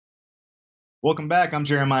Welcome back. I'm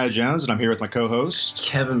Jeremiah Jones, and I'm here with my co-host,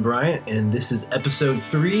 Kevin Bryant, and this is episode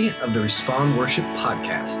 3 of the Respond Worship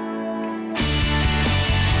podcast.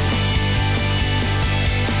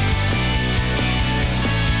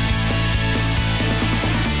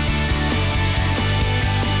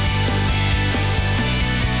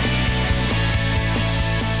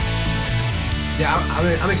 Yeah,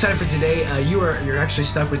 I'm excited for today. You're actually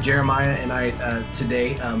stuck with Jeremiah and I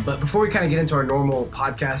today. But before we kind of get into our normal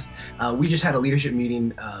podcast, we just had a leadership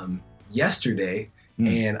meeting yesterday,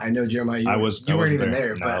 and I know Jeremiah, you weren't even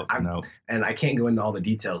there, no. And I can't go into all the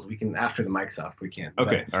details. We can after the mic's off. We can.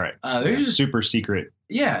 Okay, all right. They're just super secret.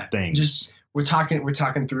 Things. Just we're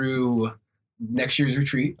talking through next year's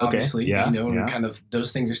retreat. Obviously, and kind of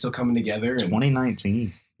those things are still coming together.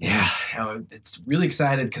 2019. It's really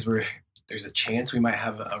excited because there's a chance we might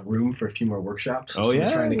have a room for a few more workshops. So we're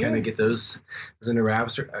trying to kind of get those into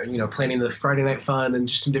wraps, planning the Friday night fun and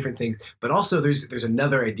just some different things. But also there's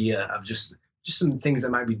another idea of just some things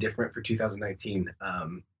that might be different for 2019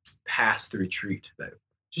 past the retreat. That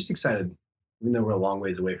just excited, even though we're a long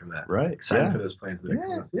ways away from that. Right. Excited for those plans that are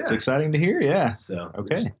coming up. Yeah. It's exciting to hear. Yeah. So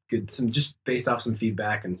okay. Good. Some just based off some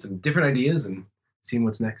feedback and some different ideas and seeing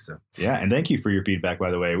what's next. So and thank you for your feedback,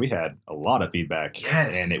 by the way. We had a lot of feedback.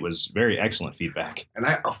 Yes. And it was very excellent feedback. And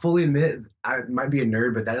I'll fully admit, I might be a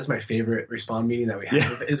nerd, but that is my favorite Respond meeting that we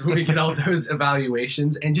have is when we get all those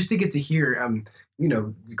evaluations and just to get to hear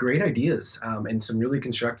great ideas and some really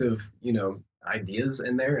constructive ideas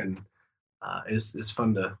in there, and it's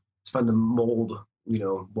fun to mold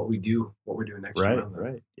what we're doing next year.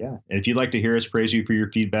 Right. Yeah. And if you'd like to hear us praise you for your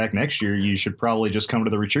feedback next year, you should probably just come to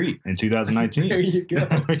the retreat in 2019. There you go.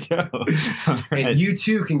 There we go. Right. And you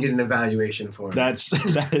too can get an evaluation form.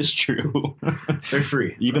 That is true. They're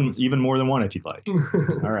free. Even more than one if you'd like.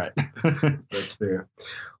 All right. That's fair.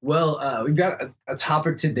 Well, we've got a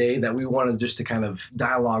topic today that we wanted just to kind of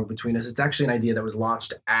dialogue between us. It's actually an idea that was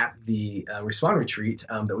launched at the Respond retreat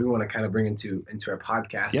that we want to kind of bring into our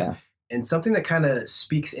podcast. Yeah. And something that kind of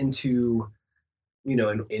speaks into,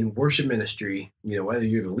 in worship ministry, whether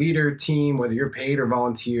you're the leader, team, whether you're paid or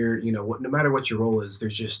volunteer, no matter what your role is,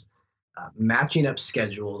 there's just matching up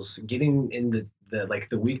schedules, getting in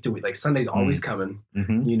the week to week, like Sunday's always coming.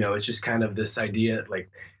 Mm-hmm. It's just kind of this idea,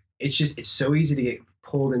 like it's so easy to get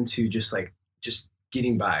pulled into just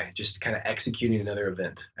getting by, just kind of executing another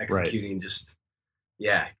event,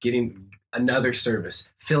 getting another service,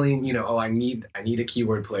 filling, I need a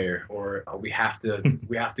keyboard player, or we have to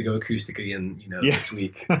go acoustic again, this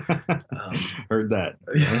week. Heard that.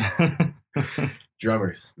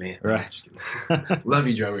 Drummers, man. Right. Love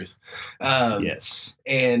you, drummers. Yes.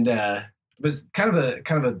 And it was kind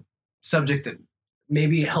of a subject that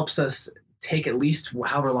maybe helps us take at least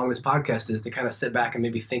however long this podcast is to kind of sit back and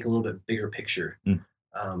maybe think a little bit bigger picture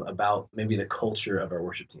about maybe the culture of our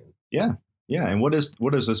worship team. Yeah. Yeah, and what is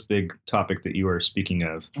this big topic that you are speaking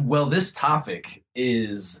of? Well, this topic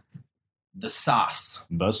is the sauce.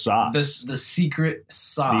 The sauce. The secret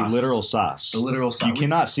sauce. The literal sauce. The literal sauce. You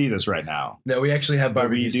cannot see this right now. No, we actually have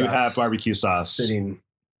barbecue sauce. We do have barbecue sauce. Sitting.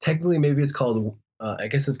 Technically, maybe it's called, I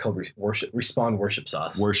guess it's called Respond Worship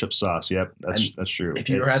Sauce. Worship sauce, yep. That's true. If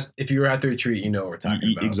you were at the retreat, you know what we're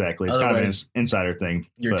talking about. Exactly. It's kind of an insider thing.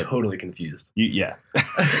 You're totally confused. Yeah.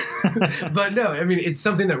 But no, I mean, it's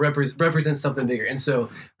something that represents something bigger. And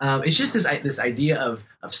so it's just this idea of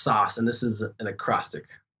sauce, and this is an acrostic.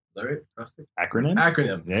 Is that right? Acrostic?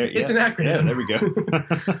 Acronym. It's an acronym. Yeah, there we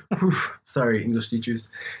go. Sorry, English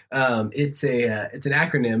teachers. It's an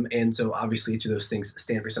acronym, and so obviously each of those things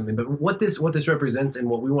stand for something. But what this represents and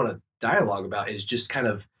what we want to dialogue about is just kind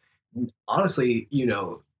of, honestly,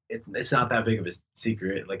 it's not that big of a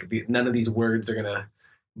secret. Like none of these words are gonna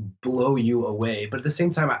blow you away, but at the same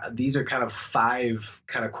time, these are kind of 5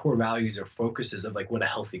 kind of core values or focuses of like what a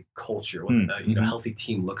healthy culture, what a healthy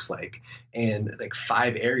team looks like, and like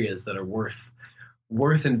 5 areas that are worth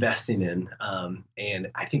investing in. And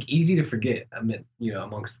I think easy to forget,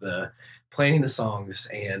 amongst the planning the songs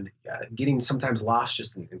and getting sometimes lost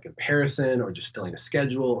just in comparison, or just filling a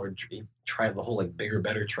schedule, or try the whole like bigger,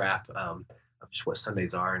 better trap of just what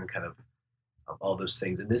Sundays are and kind of all those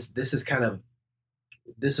things. And this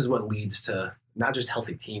is what leads to not just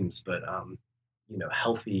healthy teams, but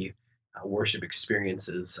healthy worship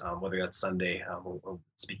experiences, whether that's Sunday or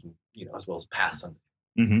speaking, as well as past Sunday.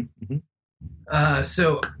 Mm-hmm. Mm-hmm.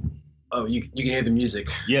 So Oh, you can hear the music.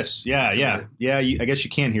 Yes. Yeah. I guess you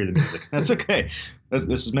can hear the music. That's okay.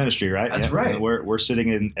 This is ministry, right? That's right. We're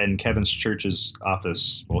sitting in Kevin's church's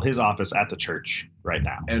office. Well, his office at the church right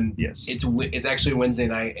now. And yes, it's actually Wednesday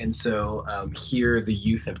night, and so here the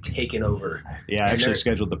youth have taken over. Yeah, I actually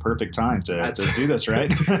scheduled the perfect time to do this,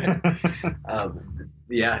 right? Right.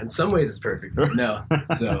 Yeah, in some ways it's perfect. No,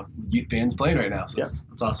 so youth band's playing right now, so it's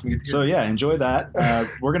awesome. We get to hear. So yeah, enjoy that.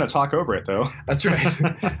 We're gonna talk over it though. That's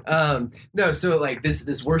right. No, so like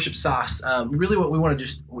this worship sauce. Really, what we want to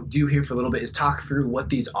just do here for a little bit is talk through what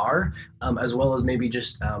these are, as well as maybe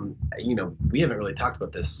just we haven't really talked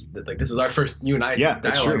about this. Like this is our first you and I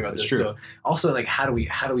dialogue about this. So also like how do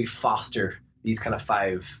we foster these kind of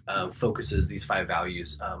 5 focuses, these 5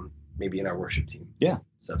 values, maybe in our worship team. Yeah.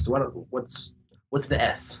 So what's the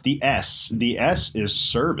S? The S is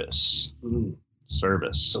service. Mm.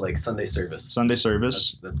 Service. So like Sunday service. Sunday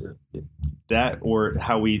service. That's it. That or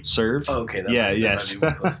how we serve. Oh, okay. Yes.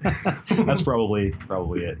 That's probably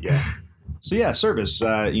it. Yeah. So yeah, service.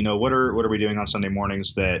 What are we doing on Sunday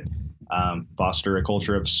mornings that foster a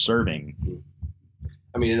culture of serving?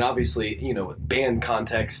 I mean, and obviously, band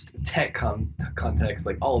context, tech context,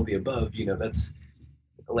 like all of the above. That's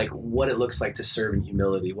like what it looks like to serve in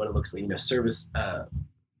humility, what it looks like, service,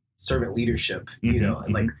 servant leadership,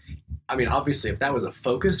 and like, I mean, obviously if that was a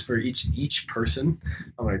focus for each person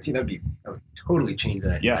on our team, that would totally change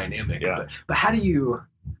that dynamic. Yeah. But how do you,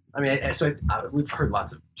 we've heard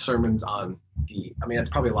lots of sermons on that's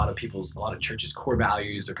probably a lot of churches' core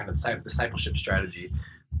values or kind of discipleship strategy.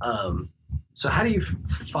 So how do you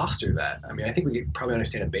foster that? I mean, I think we probably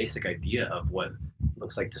understand a basic idea of what it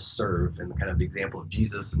looks like to serve and kind of the example of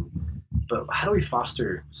Jesus. But how do we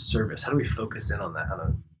foster service? How do we focus in on that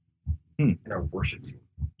in our worship team?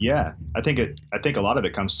 Yeah, I think a lot of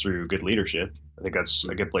it comes through good leadership. I think that's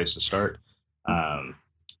a good place to start.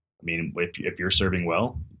 If you're serving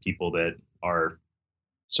well, people that are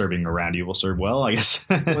serving around you will serve well, I guess.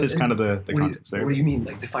 It's kind of the context there. What do you mean,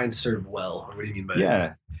 like define serve well? Or what do you mean by that?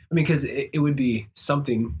 Yeah. I mean, because it would be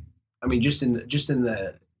something. I mean, just in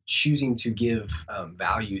the choosing to give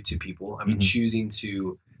value to people. I mean, choosing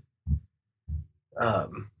to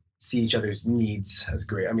see each other's needs as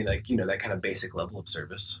great. I mean, like that kind of basic level of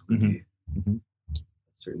service would be a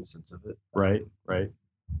certain sense of it. Right.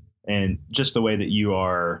 And just the way that you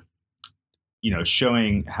are,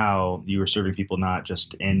 showing how you are serving people, not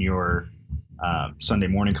just in your Sunday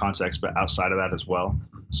morning context, but outside of that as well.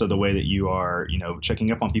 So the way that you are,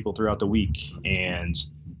 checking up on people throughout the week and,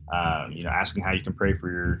 asking how you can pray for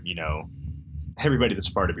your, everybody that's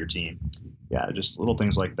part of your team. Yeah, just little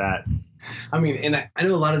things like that. I mean, and I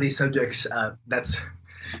know a lot of these subjects, that's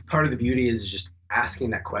part of the beauty is just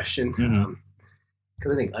asking that question.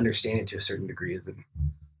 Because I think understanding to a certain degree isn't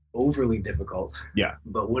overly difficult. Yeah.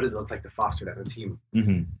 But what does it look like to foster that in a team?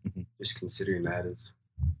 Just considering that is.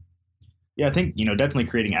 Yeah, I think, definitely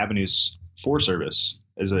creating avenues for service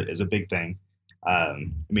is a big thing.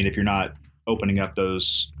 If you're not opening up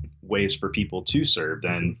those ways for people to serve,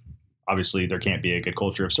 then obviously there can't be a good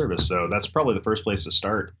culture of service. So that's probably the first place to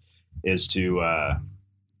start is to,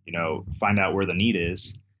 find out where the need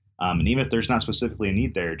is. And even if there's not specifically a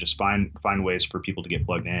need there, just find ways for people to get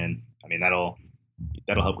plugged in. I mean, that'll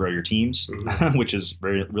help grow your teams, which is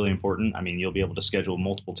really important. I mean, you'll be able to schedule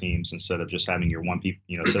multiple teams instead of just having your one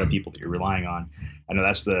set of people that you're relying on. I know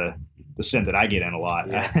that's the sin that I get in a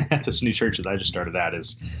lot at this new church that I just started at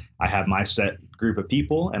is I have my set group of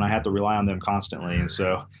people and I have to rely on them constantly. And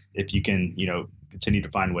so if you can, continue to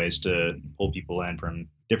find ways to pull people in from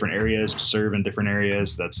different areas to serve in different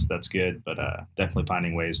areas, that's good. But definitely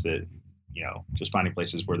finding ways that, just finding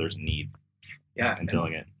places where there's a need. Yeah. And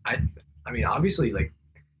filling it. I mean, obviously, like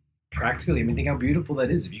practically, think how beautiful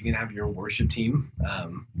that is if you can have your worship team,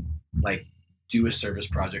 do a service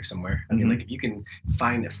project somewhere. I mean, like if you can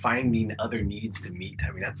finding other needs to meet.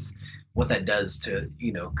 I mean, that's what that does to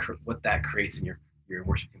what that creates in your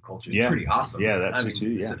worship team culture. It's pretty awesome. Yeah, that's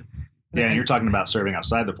too. Yeah. And you're talking about serving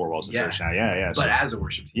outside the 4 walls of church now. Yeah. But as a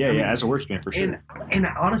worship team. As a worship team for sure. And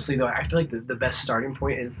honestly, though, I feel like the best starting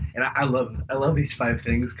point is, and I love these 5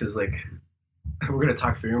 things because like we're gonna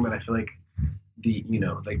talk through them, and I feel like the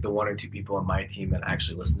 1 or 2 people on my team that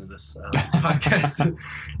actually listen to this podcast,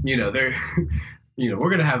 they're we're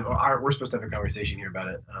gonna have we're supposed to have a conversation here about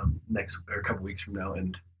it next or a couple weeks from now,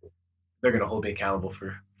 and they're gonna hold me accountable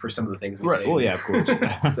for some of the things we say. Well, yeah, of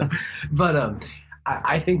course. But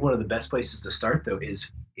I think one of the best places to start though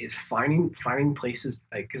is finding places,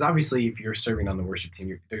 like, because obviously if you're serving on the worship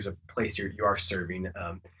team, there's a place you are serving,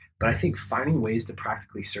 But I think finding ways to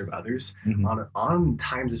practically serve others Mhm. on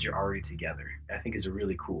times that you're already together, I think is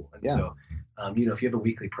really cool. And Yeah. so, if you have a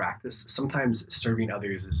weekly practice, sometimes serving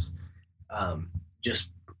others is um,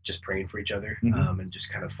 just just praying for each other, Mhm. and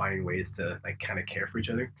just kind of finding ways to like kind of care for each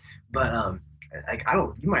other. But like I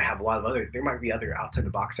don't, you might have a lot of other. There might be other outside the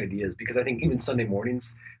box ideas because I think even Sunday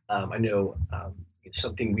mornings, I know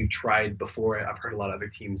something we've tried before. I've heard a lot of other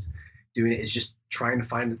teams doing it is just trying to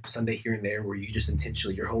find a Sunday here and there where you just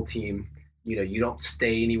intentionally your whole team. You don't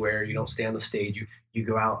stay anywhere. You don't stay on the stage. You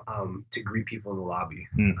go out to greet people in the lobby.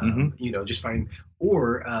 Mhm. Just find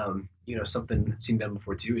or something I've seen done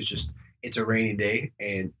before too is just it's a rainy day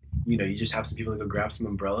and you just have some people to go grab some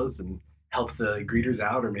umbrellas and help the greeters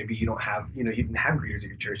out, or maybe you don't have you didn't have greeters at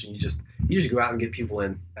your church and you just go out and get people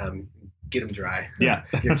in, get them dry. Yeah.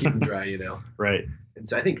 Keep them dry. Right. And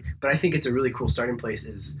so I think it's a really cool starting place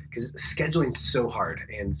is because scheduling's so hard.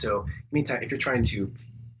 And so anytime if you're trying to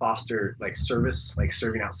foster like service, like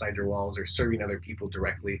serving outside your walls or serving other people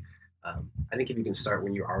directly, I think if you can start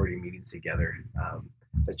when you're already meeting together,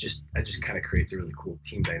 that just kind of creates a really cool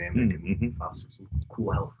team dynamic and fosters some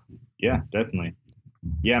cool health. Yeah, definitely.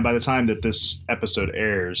 Yeah, and by the time that this episode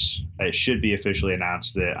airs, it should be officially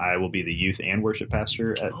announced that I will be the youth and worship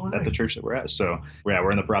pastor at the church that we're at. So yeah, we're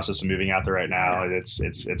in the process of moving out there right now.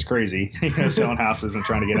 It's crazy, selling houses and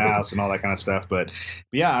trying to get a house and all that kind of stuff. But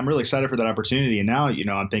yeah, I'm really excited for that opportunity. And now,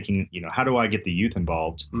 I'm thinking, how do I get the youth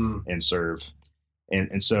involved and serve?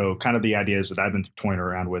 And so kind of the ideas that I've been toying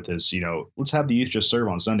around with is, let's have the youth just serve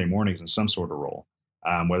on Sunday mornings in some sort of role.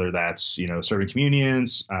 Whether that's, serving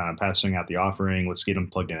communions, passing out the offering, let's get them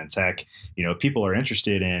plugged in tech. If people are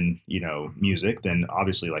interested in, music, then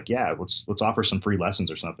obviously let's offer some free lessons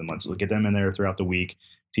or something. Let's get them in there throughout the week,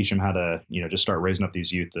 teach them how to, just start raising up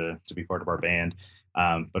these youth to be part of our band.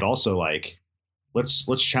 But also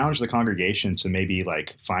let's challenge the congregation to maybe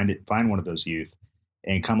find one of those youth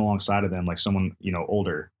and come alongside of them, like someone,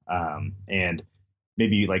 older, and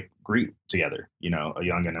maybe greet together, a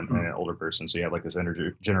young and an older person. So you have this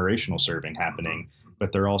intergenerational serving happening,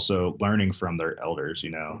 but they're also learning from their elders,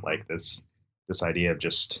 this idea of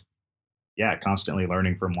just, constantly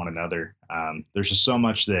learning from one another. There's just so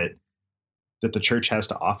much that the church has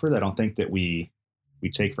to offer that I don't think that we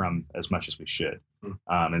take from as much as we should.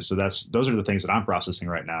 And so those are the things that I'm processing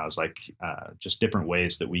right now is just different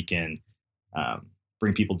ways that we can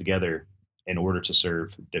bring people together in order to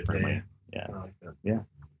serve differently. Yeah. I like that. Yeah.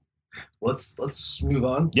 Let's move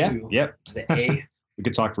on to the A. We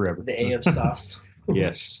could talk forever. The A of sauce.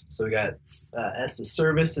 Yes. So we got S is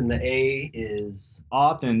service and the A is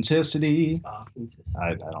authenticity. Authenticity.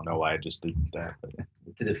 I don't know why I just did that. But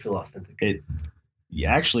did it feel authentic?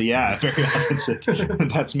 Actually, very authentic.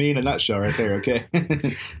 That's me in a nutshell right there. Okay.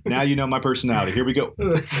 Now you know my personality. Here we go.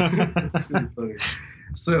 That's really funny.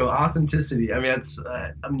 So authenticity. I mean, that's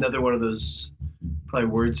another one of those probably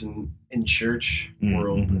words in church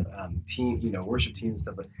world, team, worship team and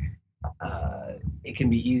stuff. But it can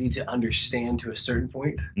be easy to understand to a certain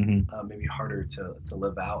point. Maybe harder to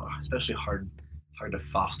live out, especially hard to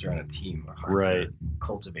foster on a team or hard to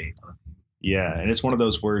cultivate on a team. Yeah, and it's one of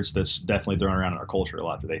those words that's definitely thrown around in our culture a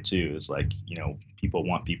lot today too. Is people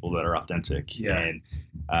want people that are authentic, and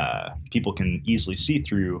people can easily see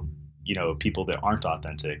through people that aren't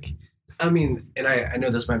authentic. I mean, and I know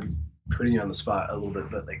this might be putting you on the spot a little bit,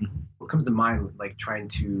 but what comes to mind trying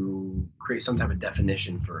to create some type of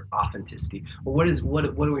definition for authenticity? Well,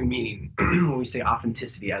 what do we mean when we say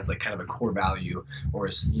authenticity as kind of a core value,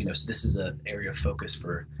 or so this is an area of focus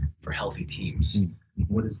for healthy teams?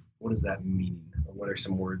 What does that mean? Or what are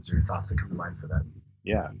some words or thoughts that come to mind for that?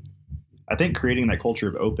 Yeah, I think creating that culture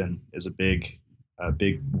of open is a big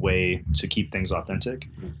way to keep things authentic.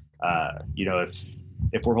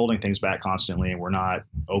 If we're holding things back constantly and we're not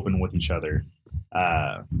open with each other,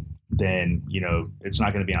 then it's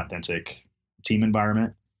not going to be an authentic team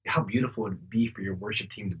environment. How beautiful would it be for your worship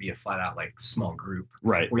team to be a flat out small group,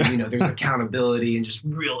 right? Where there's accountability and just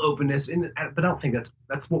real openness. But I don't think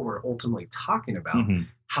that's what we're ultimately talking about.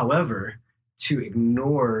 However, to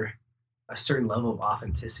ignore a certain level of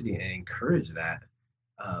authenticity and encourage that,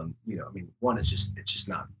 one is it's just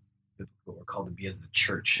not what we're called to be as the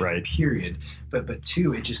church, right? Period. But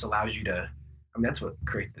two, it just allows you to. That's what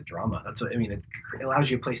creates the drama. That's what it allows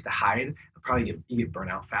you a place to hide. Probably you get burnt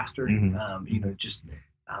out faster.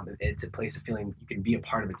 It's a place of feeling you can be a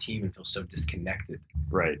part of a team and feel so disconnected.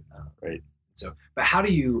 Right. So, but how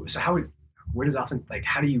do you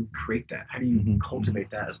create that? How do you cultivate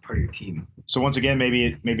that as part of your team? So once again,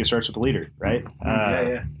 maybe it starts with the leader, right?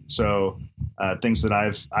 Yeah. So things that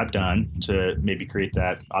I've done to maybe create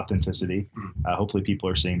that authenticity. Hopefully, people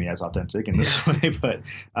are seeing me as authentic in this way. But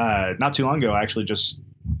not too long ago, I actually just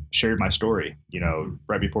shared my story.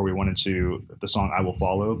 Right before we went into the song "I Will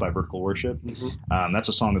Follow" by Vertical Worship. That's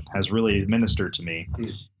a song that has really ministered to me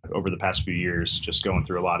over the past few years, just going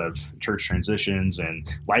through a lot of church transitions and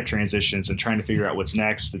life transitions and trying to figure out what's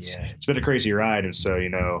next. It's been a crazy ride, and so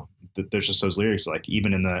there's just those lyrics like,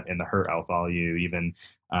 even in the hurt I'll follow you, even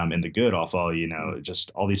in the good I'll follow you,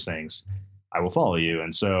 just all these things, I will follow you.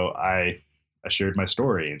 And so I shared my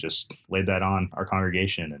story and just laid that on our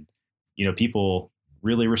congregation, and people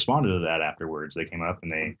really responded to that afterwards. They came up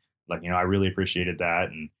and they like, I really appreciated that.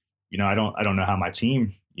 And I don't know how my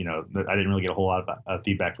team, I didn't really get a whole lot of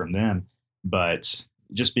feedback from them, but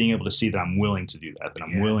just being able to see that I'm willing to do that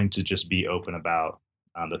I'm willing to just be open about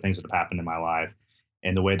the things that have happened in my life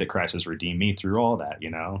and the way that Christ has redeemed me through all that.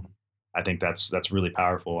 I think that's really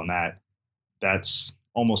powerful, and that's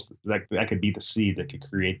almost like that could be the seed that could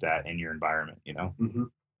create that in your environment. Mm-hmm.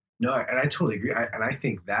 No, and I totally agree. I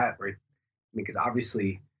think that, right, because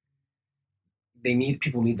obviously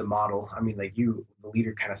people need the model. I mean, like the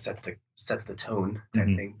leader kind of sets the tone type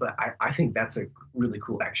thing. But I think that's a really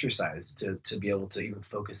cool exercise to be able to even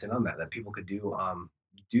focus in on that people could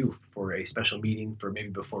do for a special meeting, for maybe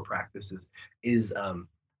before practices, is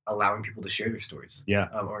allowing people to share their stories.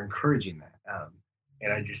 Or encouraging that.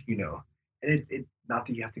 And I just, and it not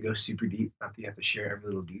that you have to go super deep, not that you have to share every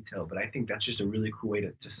little detail, but I think that's just a really cool way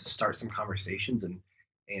to start some conversations. And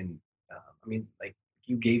I mean, like,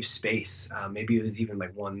 you gave space. Maybe it was even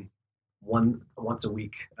like one once a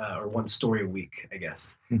week or one story a week, I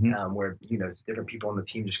guess, where different people on the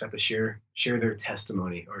team just got to share their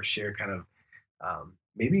testimony or share kind of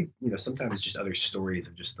maybe sometimes just other stories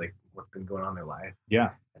of just like what's been going on in their life.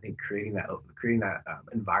 I think creating that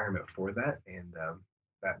environment for that, and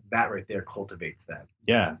that right there cultivates that.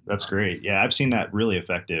 That's great. I've seen that really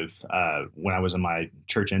effective when I was in my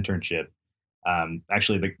church internship.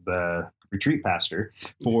 Actually, the retreat pastor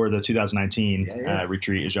for the 2019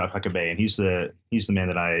 retreat is Josh Huckabee, and he's the man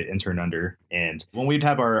that I interned under. And when we'd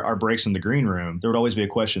have our breaks in the green room, there would always be a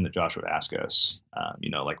question that Josh would ask us,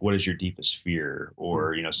 like, what is your deepest fear,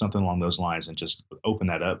 or something along those lines, and just open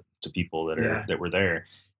that up to people that were there.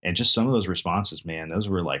 And just some of those responses, man, those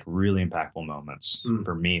were like really impactful moments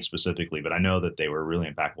for me specifically, but I know that they were really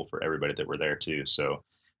impactful for everybody that were there too. So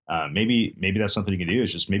maybe that's something you can do,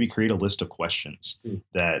 is just maybe create a list of questions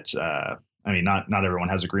that, I mean, not everyone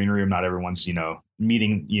has a green room. Not everyone's,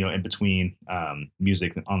 meeting, in between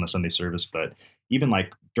music on the Sunday service, but even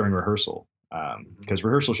like during rehearsal, because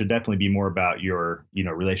rehearsal should definitely be more about your,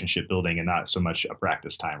 relationship building and not so much a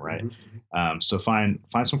practice time. Right. So find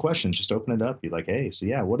some questions, just open it up. Be like, hey, so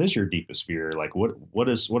what is your deepest fear? Like, what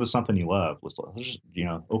is something you love? Let's just,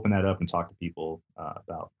 open that up and talk to people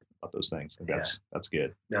about those things. That's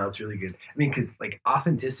good. No, it's really good. I mean, because like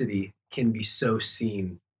authenticity can be so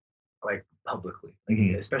seen like publicly, like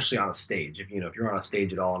especially on a stage. If you're on a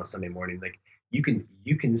stage at all on a Sunday morning, like you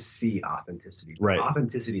can see authenticity. Right.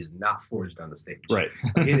 Authenticity is not forged on the stage. Right.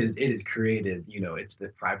 Like it is created. It's the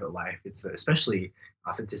private life. It's especially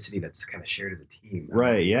authenticity that's kind of shared as a team.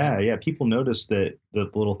 Right. Yeah. People notice that the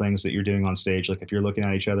little things that you're doing on stage, like if you're looking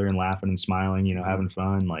at each other and laughing and smiling, having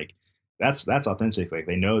fun, like that's authentic. Like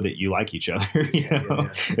they know that you like each other.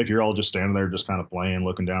 If you're all just standing there, just kind of playing,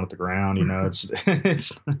 looking down at the ground,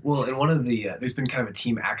 it's well. And one of the there's been kind of a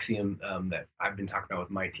team axiom that I've been talking about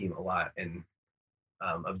with my team a lot, and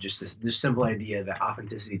of just this simple idea that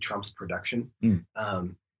authenticity trumps production,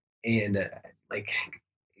 and like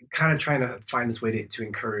kind of trying to find this way to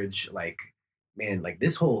encourage, like, man, like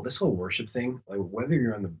this whole worship thing, like whether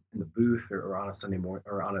you're in the booth or on a Sunday morning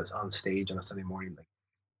or on stage on a Sunday morning, like.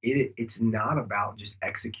 It's not about just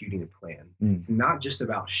executing a plan. It's not just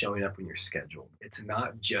about showing up when you're scheduled. It's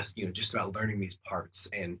not just just about learning these parts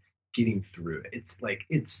and getting through it. It's like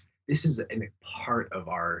this is a part of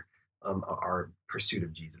our pursuit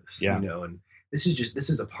of Jesus. And this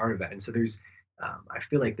is a part of that. And so there's I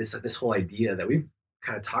feel like this whole idea that we've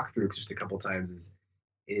kind of talked through just a couple of times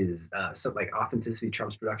is something like authenticity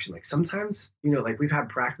trumps production. Like sometimes like we've had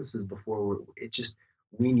practices before where it just.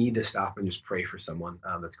 We need to stop and just pray for someone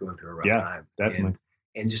that's going through a rough time. Definitely.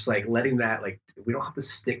 And just like letting that, like, we don't have to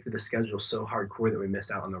stick to the schedule so hardcore that we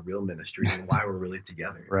miss out on the real ministry and why we're really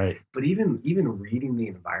together. Right. But even reading the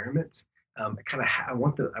environment, I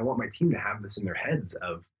want my team to have this in their heads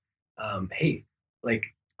of, hey, like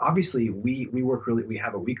obviously we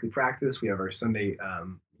have a weekly practice, we have our Sunday,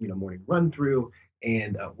 morning run through,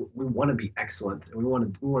 and we want to be excellent, and we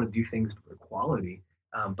want to do things for quality.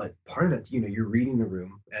 But part of that, you're reading the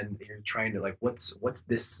room and you're trying to like, what's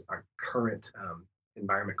this our current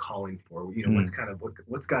environment calling for? What's kind of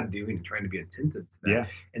what's God doing and trying to be attentive to that. Yeah.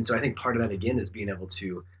 And so I think part of that again is being able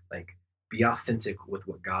to like be authentic with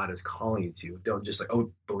what God is calling you to. Don't just like, oh,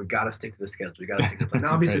 but we got to stick to the schedule. We got to stick to the plan.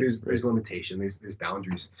 Now, obviously, Right. there's limitation. There's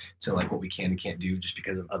boundaries to like what we can and can't do just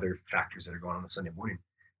because of other factors that are going on Sunday morning.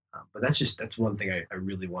 But that's one thing I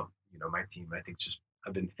really want. My team. I think it's just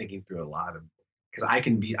I've been thinking through a lot of because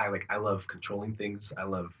I love controlling things. I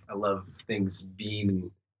love things being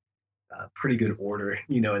in pretty good order,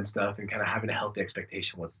 and stuff, and kind of having a healthy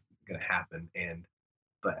expectation what's going to happen.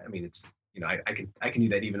 But I mean, it's I can do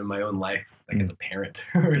that even in my own life, like as a parent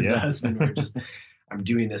or as a Yeah. husband, where just I'm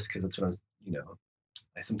doing this because that's what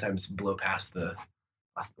I sometimes blow past the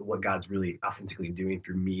what God's really authentically doing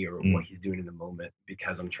through me or what He's doing in the moment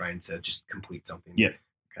because I'm trying to just complete something, Yeah.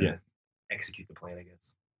 kind Yeah. of execute the plan, I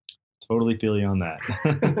guess. Totally feel you on that.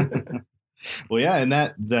 Well, yeah, and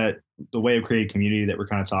that the way of creating community that we're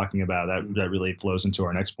kind of talking about that really flows into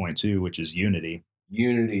our next point too, which is unity.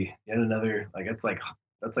 Unity, yet another like that's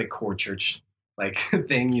like core church like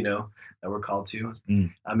thing, that we're called to.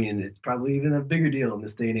 Mm. I mean, it's probably even a bigger deal in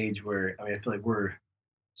this day and age where I feel like we're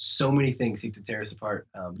so many things seek to tear us apart.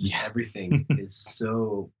 Just Yeah. everything is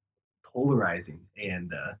so polarizing,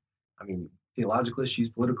 and theological issues,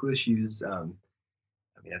 political issues.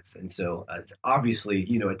 That's and so it's obviously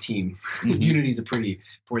a team Mhm. unity is a pretty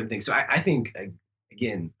important thing. So I think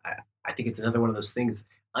again I think it's another one of those things.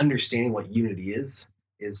 Understanding what unity is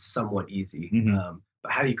somewhat easy, Mhm.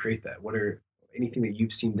 but how do you create that? What are anything that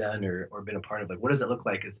you've seen done or been a part of? Like, what does it look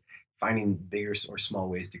like? Is finding bigger or small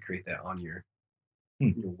ways to create that on Hmm.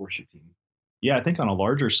 your worship team? Yeah, I think on a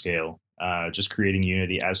larger scale, just creating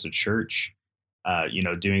unity as a church,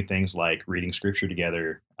 doing things like reading scripture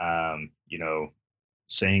together,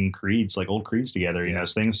 saying creeds like old creeds together, Yeah.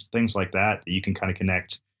 things like that that you can kind of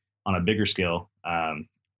connect on a bigger scale,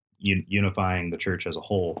 unifying the church as a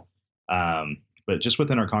whole. But just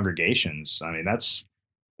within our congregations, I mean, that's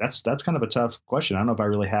kind of a tough question. I don't know if I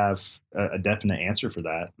really have a definite answer for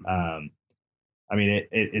that. I mean,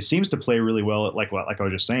 it seems to play really well, like I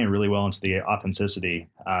was just saying, really well into the authenticity,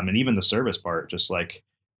 and even the service part. Just like,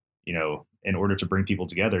 in order to bring people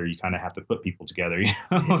together, you kind of have to put people together, Yeah.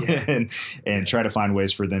 and Yeah. try to find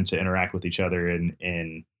ways for them to interact with each other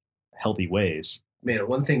in healthy ways. Man,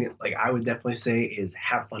 one thing like I would definitely say is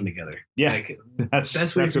have fun together. Yeah, Like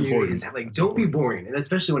that's way for you important. is like don't be boring, and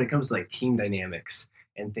especially when it comes to like team dynamics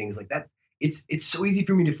and things like that. It's so easy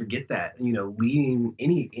for me to forget that leading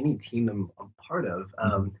any team I'm part of.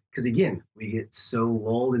 Because again, we get so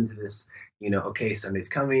lulled into this. Okay, Sunday's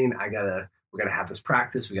coming. We gotta have this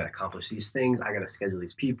practice. We gotta accomplish these things. I gotta schedule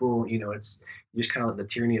these people. It's just kind of like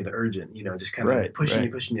the tyranny of the urgent. Just kind of Right,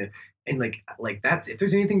 pushing right. you, and like that's if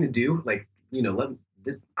there's anything to do, like let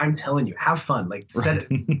this. I'm telling you, have fun. Like set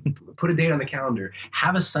it, Right. put a date on the calendar.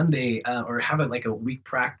 Have a Sunday or have a like a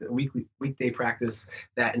weekday practice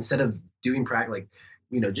that instead of doing practice,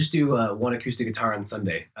 like just do one acoustic guitar on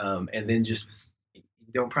Sunday, and then just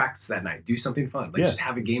don't practice that night. Do something fun. Like Yeah. just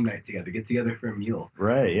have a game night together. Get together for a meal.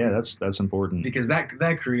 Right. Yeah, that's important. Because that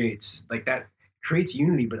creates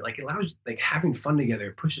unity, but like it allows like having fun together.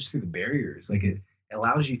 It pushes through the barriers. Like it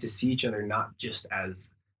allows you to see each other not just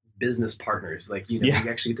as business partners. Like Yeah. you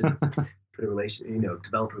actually get to put a relation,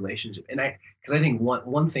 develop a relationship. And because I think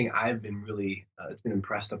one thing I've been really it's been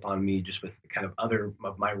impressed upon me just with kind of other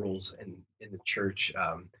of my roles in the church,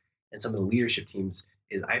 and some of the leadership teams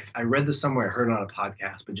is I read this somewhere, I heard it on a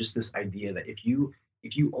podcast, but just this idea that if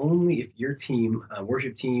your team,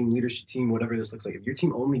 worship team, leadership team, whatever this looks like, if your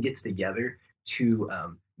team only gets together to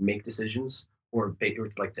make decisions or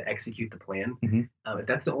it's like to execute the plan, Mhm. if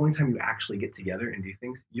that's the only time you actually get together and do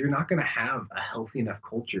things, you're not going to have a healthy enough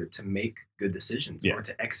culture to make good decisions Yeah. or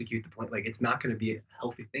to execute the plan. Like it's not going to be a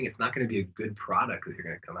healthy thing. It's not going to be a good product that you're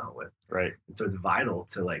going to come out with. Right. And so it's vital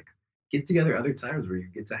to like get together other times where you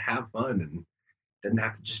get to have fun and doesn't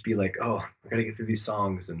have to just be like, oh, I got to get through these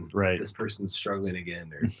songs and Right. this person's struggling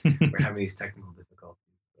again or we're having these technical difficulties.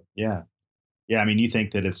 Yeah. Yeah, I mean, you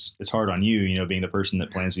think that it's hard on you, being the person that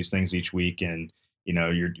plans these things each week, and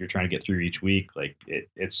you're trying to get through each week. Like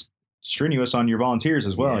it's strenuous on your volunteers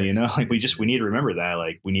as well. Yes, like we yes, need yes. to remember that.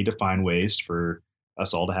 Like we need to find ways for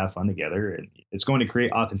us all to have fun together, and it's going to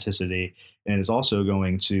create authenticity, and it's also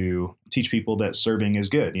going to teach people that serving is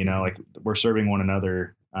good. Like we're serving one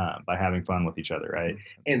another by having fun with each other, right?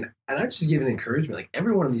 And I just give an encouragement, like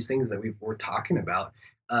every one of these things that we're talking about.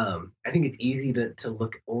 I think it's easy to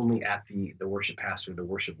look only at the worship pastor, the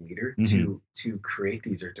worship leader, to create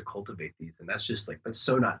these or to cultivate these, and that's just like that's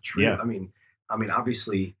so not true. Yeah. I mean,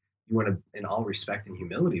 obviously, in all respect and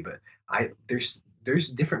humility. But there's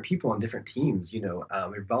different people on different teams,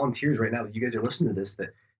 or volunteers right now that you guys are listening to this,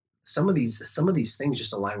 that some of these things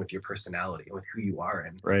just align with your personality and with who you are.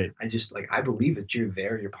 And right. I believe that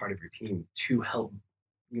you're part of your team to help,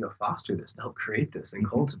 foster this, to help create this and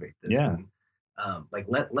cultivate this. Yeah. And,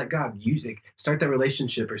 let God use it. Start that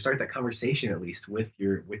relationship or start that conversation at least with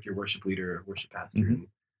your worship leader or worship pastor. Mm-hmm.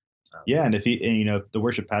 And if if the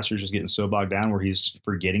worship pastor is just getting so bogged down where he's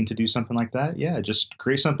forgetting to do something like that, just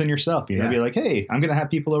create something yourself. Be like, hey, I'm going to have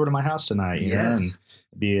people over to my house tonight. You know, and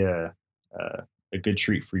be a good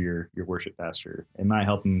treat for your worship pastor. It might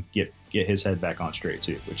help him get his head back on straight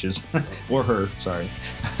too, which is or her. Sorry.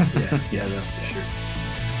 No, for sure.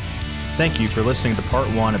 Thank you for listening to part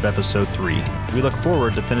 1 of episode 3. We look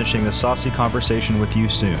forward to finishing the saucy conversation with you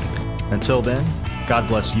soon. Until then, God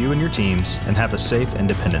bless you and your teams, and have a safe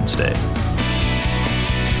Independence Day.